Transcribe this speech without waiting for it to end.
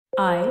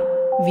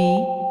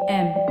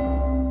I-V-M.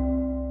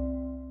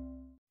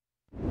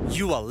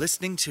 You are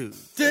listening to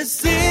The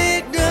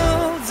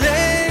Signal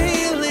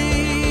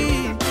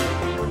Daily.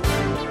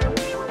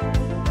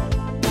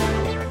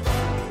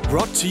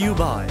 Brought to you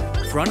by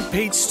Front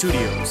Page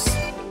Studios.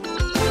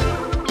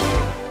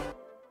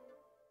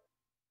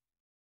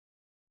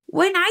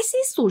 When I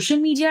say social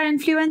media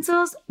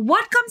influencers,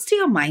 what comes to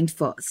your mind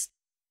first?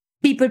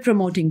 People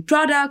promoting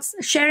products,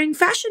 sharing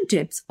fashion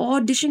tips,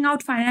 or dishing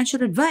out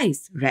financial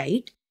advice,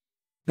 right?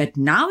 But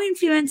now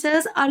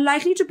influencers are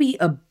likely to be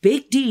a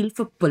big deal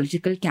for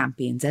political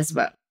campaigns as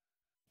well.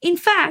 In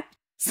fact,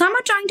 some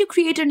are trying to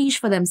create a niche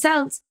for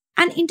themselves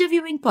and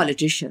interviewing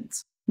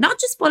politicians. Not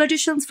just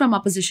politicians from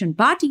opposition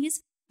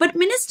parties, but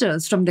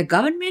ministers from the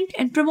government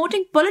and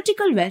promoting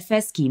political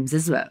welfare schemes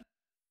as well.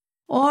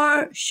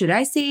 Or should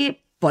I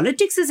say,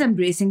 politics is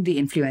embracing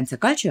the influencer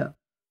culture.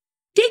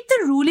 Take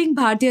the ruling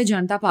Bharatiya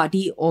Janata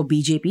Party or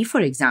BJP for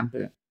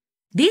example.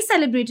 They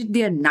celebrated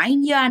their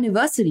 9-year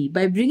anniversary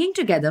by bringing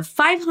together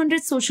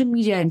 500 social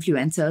media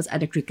influencers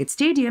at a cricket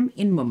stadium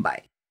in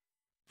Mumbai.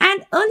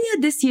 And earlier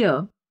this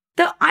year,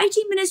 the IT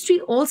ministry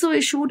also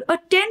issued a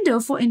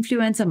tender for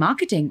influencer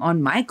marketing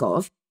on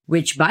MyGov,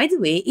 which by the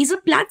way is a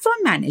platform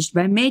managed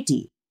by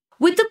MeitY,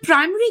 with the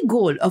primary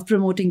goal of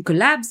promoting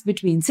collabs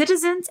between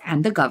citizens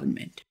and the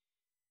government.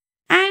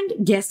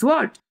 And guess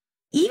what?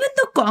 Even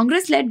the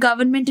Congress-led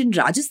government in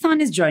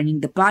Rajasthan is joining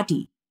the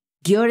party,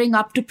 gearing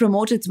up to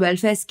promote its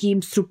welfare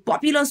schemes through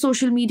popular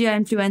social media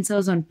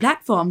influencers on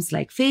platforms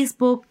like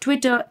Facebook,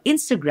 Twitter,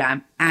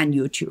 Instagram, and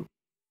YouTube.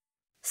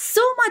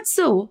 So much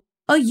so,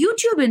 a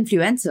YouTube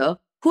influencer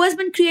who has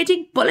been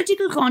creating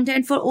political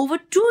content for over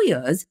 2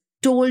 years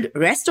told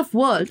Rest of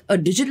World, a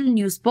digital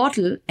news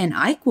portal, and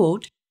I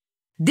quote,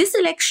 "This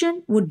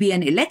election would be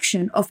an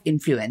election of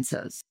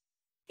influencers."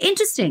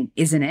 Interesting,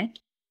 isn't it?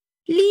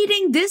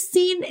 Leading this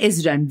scene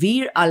is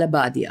Ranveer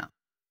Alabadia,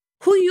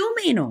 who you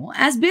may know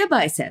as Beer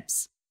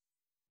Biceps.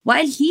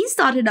 While he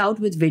started out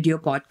with video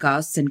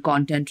podcasts and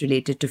content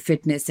related to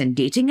fitness and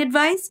dating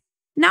advice,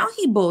 now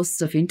he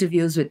boasts of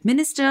interviews with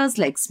ministers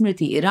like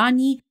Smriti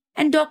Irani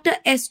and Dr.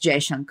 S.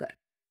 Jaishankar.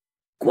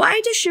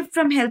 Quite a shift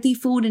from healthy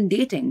food and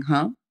dating,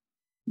 huh?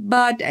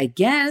 But I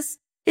guess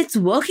it's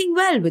working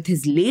well with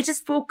his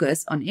latest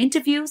focus on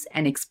interviews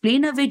and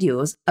explainer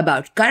videos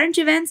about current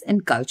events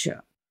and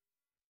culture.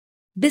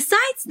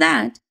 Besides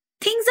that,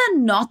 things are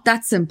not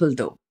that simple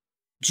though.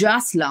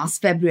 Just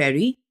last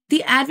February,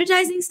 the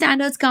Advertising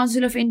Standards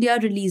Council of India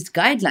released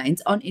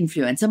guidelines on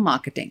influencer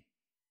marketing.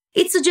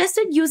 It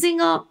suggested using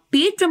a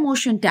paid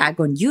promotion tag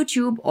on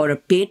YouTube or a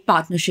paid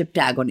partnership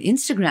tag on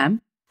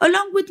Instagram,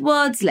 along with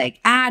words like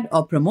ad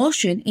or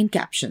promotion in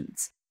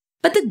captions.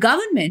 But the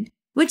government,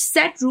 which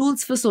set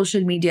rules for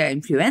social media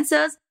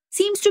influencers,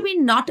 seems to be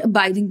not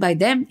abiding by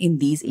them in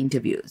these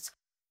interviews.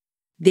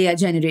 They are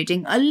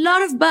generating a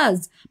lot of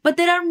buzz, but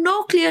there are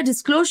no clear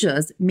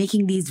disclosures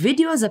making these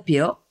videos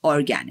appear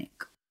organic.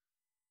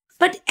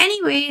 But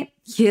anyway,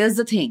 here's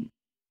the thing.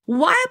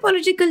 Why are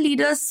political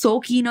leaders so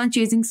keen on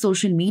chasing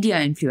social media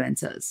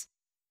influencers?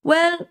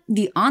 Well,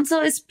 the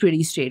answer is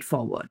pretty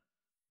straightforward.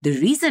 The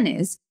reason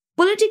is,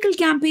 political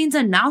campaigns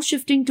are now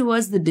shifting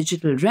towards the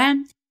digital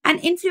realm, and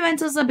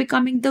influencers are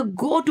becoming the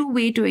go-to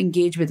way to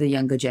engage with the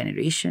younger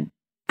generation.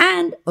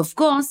 And, of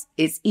course,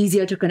 it's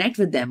easier to connect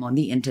with them on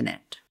the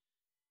internet.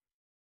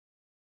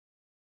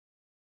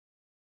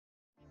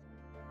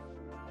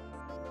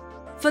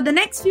 For the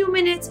next few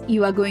minutes,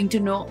 you are going to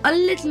know a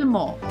little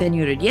more than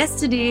you did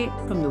yesterday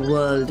from the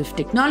world of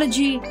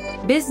technology,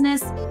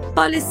 business,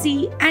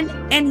 policy, and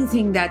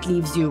anything that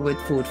leaves you with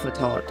food for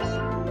thought.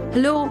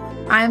 Hello,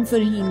 I am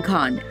Farheen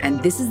Khan,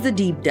 and this is the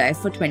Deep Dive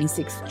for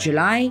 26th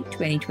July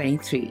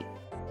 2023.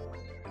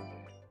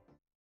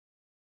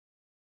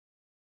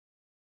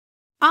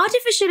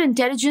 Artificial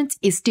intelligence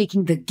is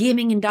taking the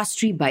gaming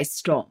industry by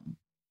storm.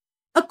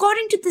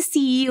 According to the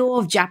CEO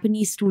of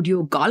Japanese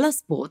studio Gala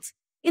Sports,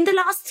 in the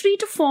last 3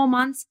 to 4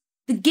 months,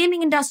 the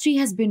gaming industry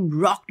has been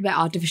rocked by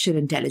artificial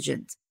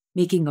intelligence,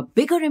 making a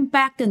bigger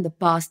impact than the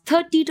past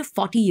 30 to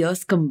 40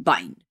 years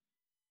combined.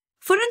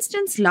 For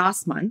instance,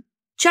 last month,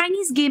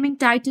 Chinese gaming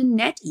titan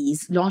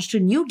NetEase launched a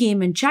new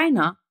game in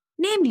China,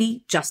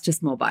 namely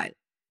Justice Mobile,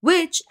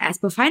 which, as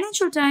per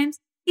Financial Times,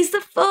 is the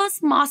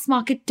first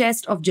mass-market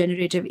test of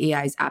generative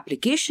AI's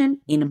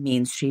application in a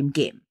mainstream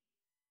game.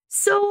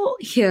 So,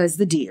 here's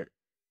the deal.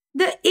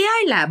 The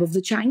AI lab of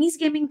the Chinese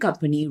gaming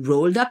company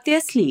rolled up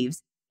their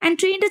sleeves and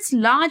trained its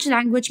large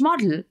language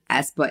model,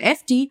 as per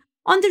FT,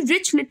 on the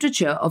rich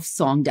literature of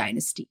Song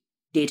Dynasty,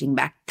 dating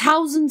back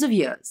thousands of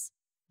years.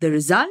 The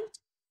result?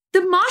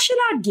 The martial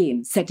art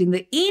game set in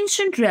the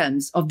ancient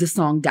realms of the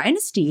Song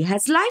Dynasty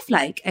has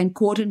lifelike and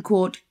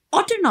quote-unquote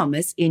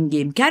autonomous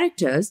in-game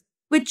characters,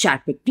 with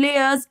chatbot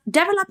players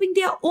developing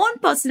their own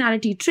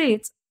personality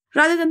traits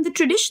rather than the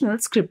traditional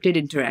scripted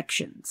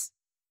interactions.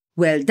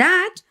 Well,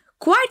 that,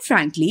 quite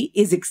frankly,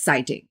 is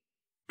exciting.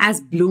 As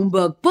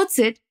Bloomberg puts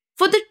it,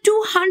 for the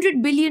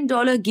 $200 billion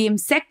game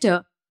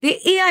sector, the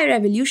AI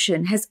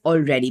revolution has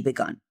already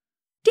begun.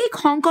 Take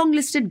Hong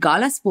Kong-listed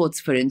Gala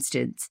Sports, for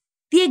instance.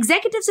 the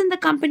executives in the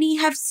company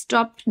have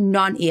stopped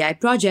non-AI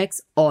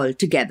projects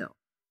altogether.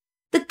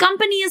 The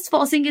company is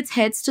forcing its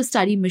heads to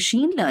study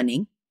machine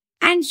learning,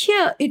 and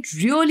here it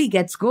really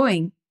gets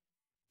going.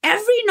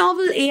 Every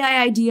novel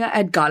AI idea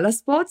at Gala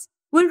Sports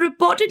will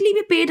reportedly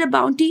be paid a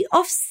bounty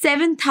of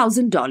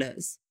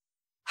 $7,000.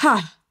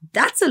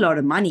 That's a lot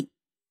of money.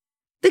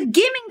 The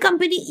gaming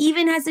company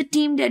even has a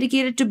team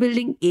dedicated to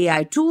building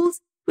AI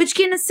tools which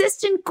can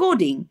assist in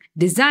coding,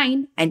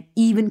 design, and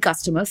even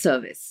customer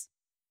service.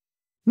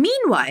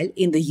 Meanwhile,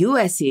 in the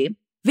USA,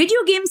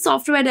 video game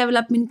software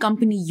development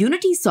company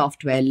Unity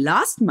Software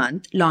last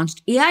month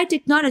launched AI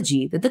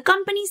technology that the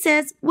company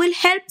says will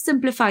help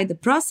simplify the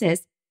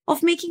process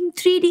of making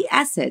 3D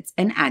assets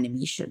and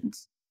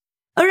animations.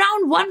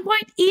 Around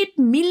 1.8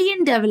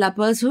 million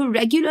developers who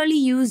regularly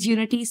use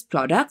Unity's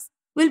products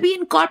will be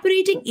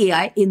incorporating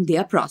AI in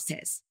their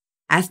process.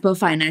 As per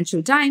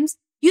Financial Times,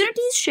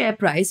 Unity's share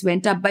price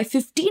went up by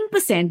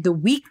 15% the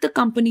week the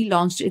company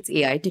launched its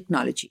AI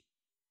technology.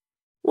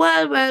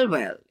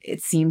 Well,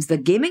 it seems the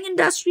gaming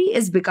industry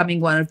is becoming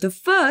one of the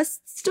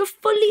firsts to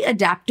fully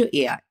adapt to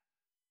AI.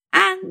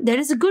 And there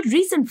is a good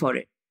reason for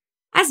it.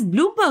 As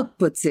Bloomberg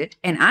puts it,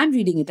 and I'm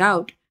reading it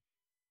out,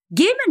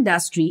 game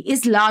industry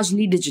is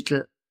largely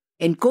digital,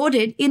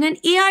 encoded in an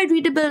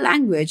AI-readable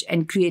language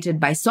and created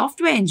by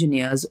software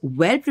engineers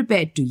well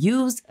prepared to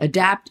use,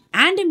 adapt,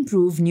 and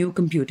improve new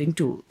computing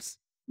tools.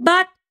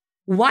 But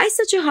why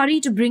such a hurry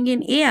to bring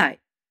in AI?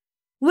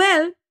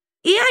 Well,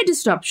 AI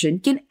disruption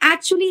can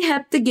actually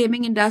help the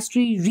gaming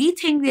industry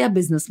rethink their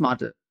business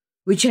model,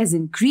 which has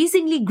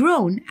increasingly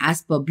grown,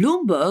 as per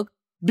Bloomberg,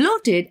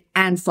 bloated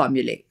and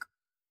formulaic.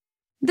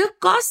 The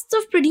costs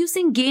of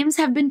producing games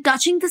have been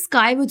touching the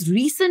sky with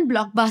recent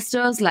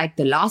blockbusters like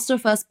The Last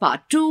of Us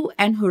Part 2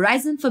 and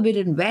Horizon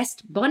Forbidden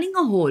West burning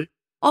a hole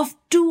of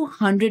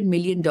 $200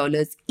 million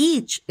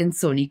each in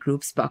Sony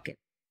Group's pocket.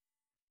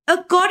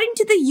 According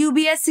to the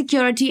UBS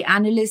security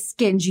analyst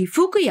Kenji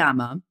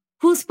Fukuyama,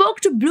 who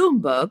spoke to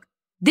Bloomberg,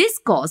 this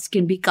cost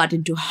can be cut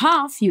into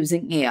half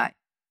using AI.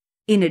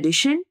 In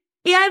addition,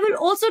 AI will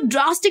also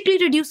drastically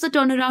reduce the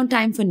turnaround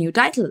time for new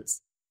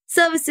titles.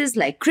 Services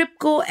like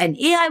Cryptco and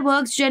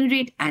AIworks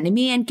generate anime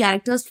and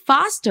characters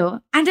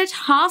faster and at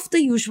half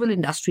the usual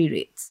industry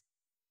rates.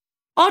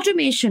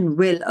 Automation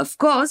will, of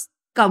course,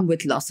 come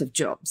with loss of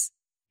jobs.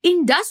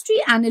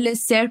 Industry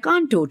analyst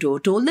Serkan Toto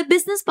told the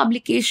business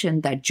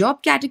publication that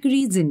job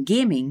categories in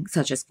gaming,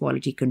 such as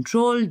quality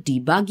control,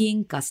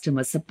 debugging,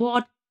 customer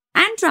support,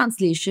 and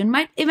translation,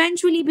 might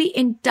eventually be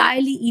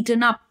entirely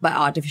eaten up by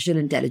artificial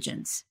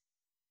intelligence.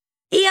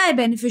 AI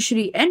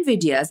beneficiary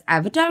NVIDIA's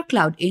Avatar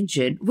Cloud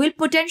Engine will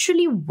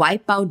potentially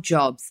wipe out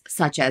jobs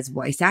such as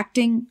voice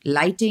acting,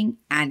 lighting,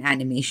 and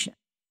animation.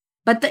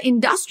 But the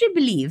industry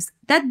believes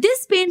that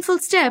this painful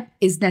step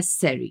is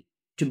necessary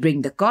to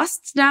bring the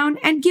costs down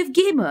and give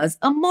gamers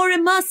a more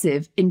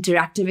immersive,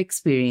 interactive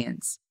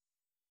experience.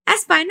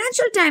 As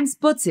Financial Times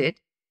puts it,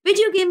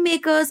 video game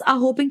makers are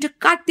hoping to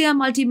cut their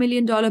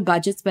multi-million-dollar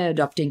budgets by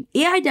adopting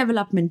AI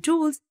development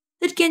tools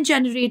that can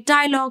generate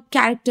dialogue,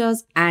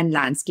 characters, and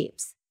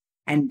landscapes.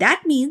 And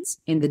that means,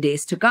 in the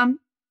days to come,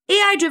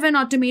 AI-driven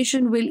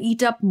automation will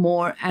eat up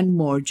more and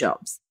more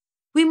jobs.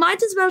 We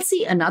might as well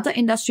see another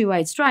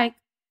industry-wide strike,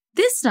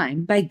 this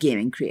time by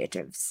gaming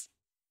creatives.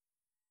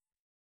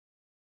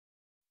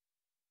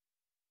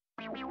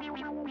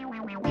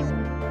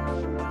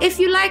 If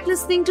you like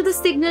listening to The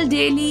Signal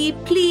Daily,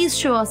 please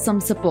show us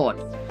some support.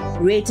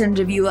 Rate and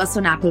review us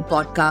on Apple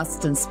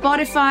Podcasts and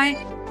Spotify.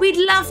 We'd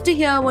love to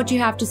hear what you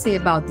have to say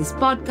about this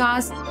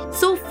podcast,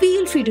 so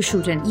feel free to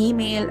shoot an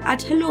email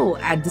at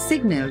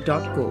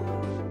hello@thesignal.co.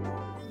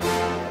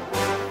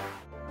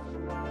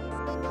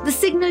 The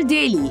Signal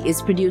Daily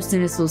is produced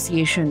in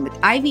association with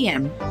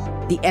IVM.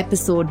 The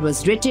episode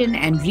was written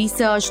and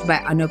researched by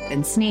Anup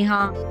and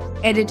Sneha,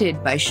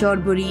 edited by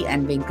Shorburi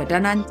and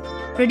Venkatanand,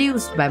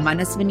 produced by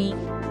Manaswini,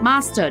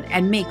 mastered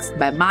and mixed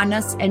by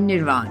Manas and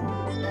Nirvan.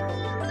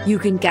 You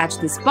can catch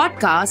this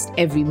podcast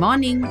every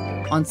morning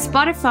on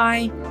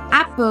Spotify,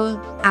 Apple,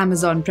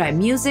 Amazon Prime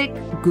Music,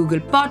 Google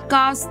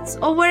Podcasts,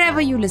 or wherever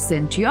you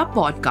listen to your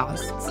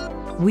podcasts.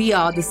 We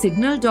are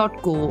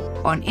thesignal.co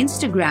on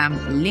Instagram,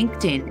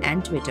 LinkedIn,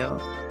 and Twitter.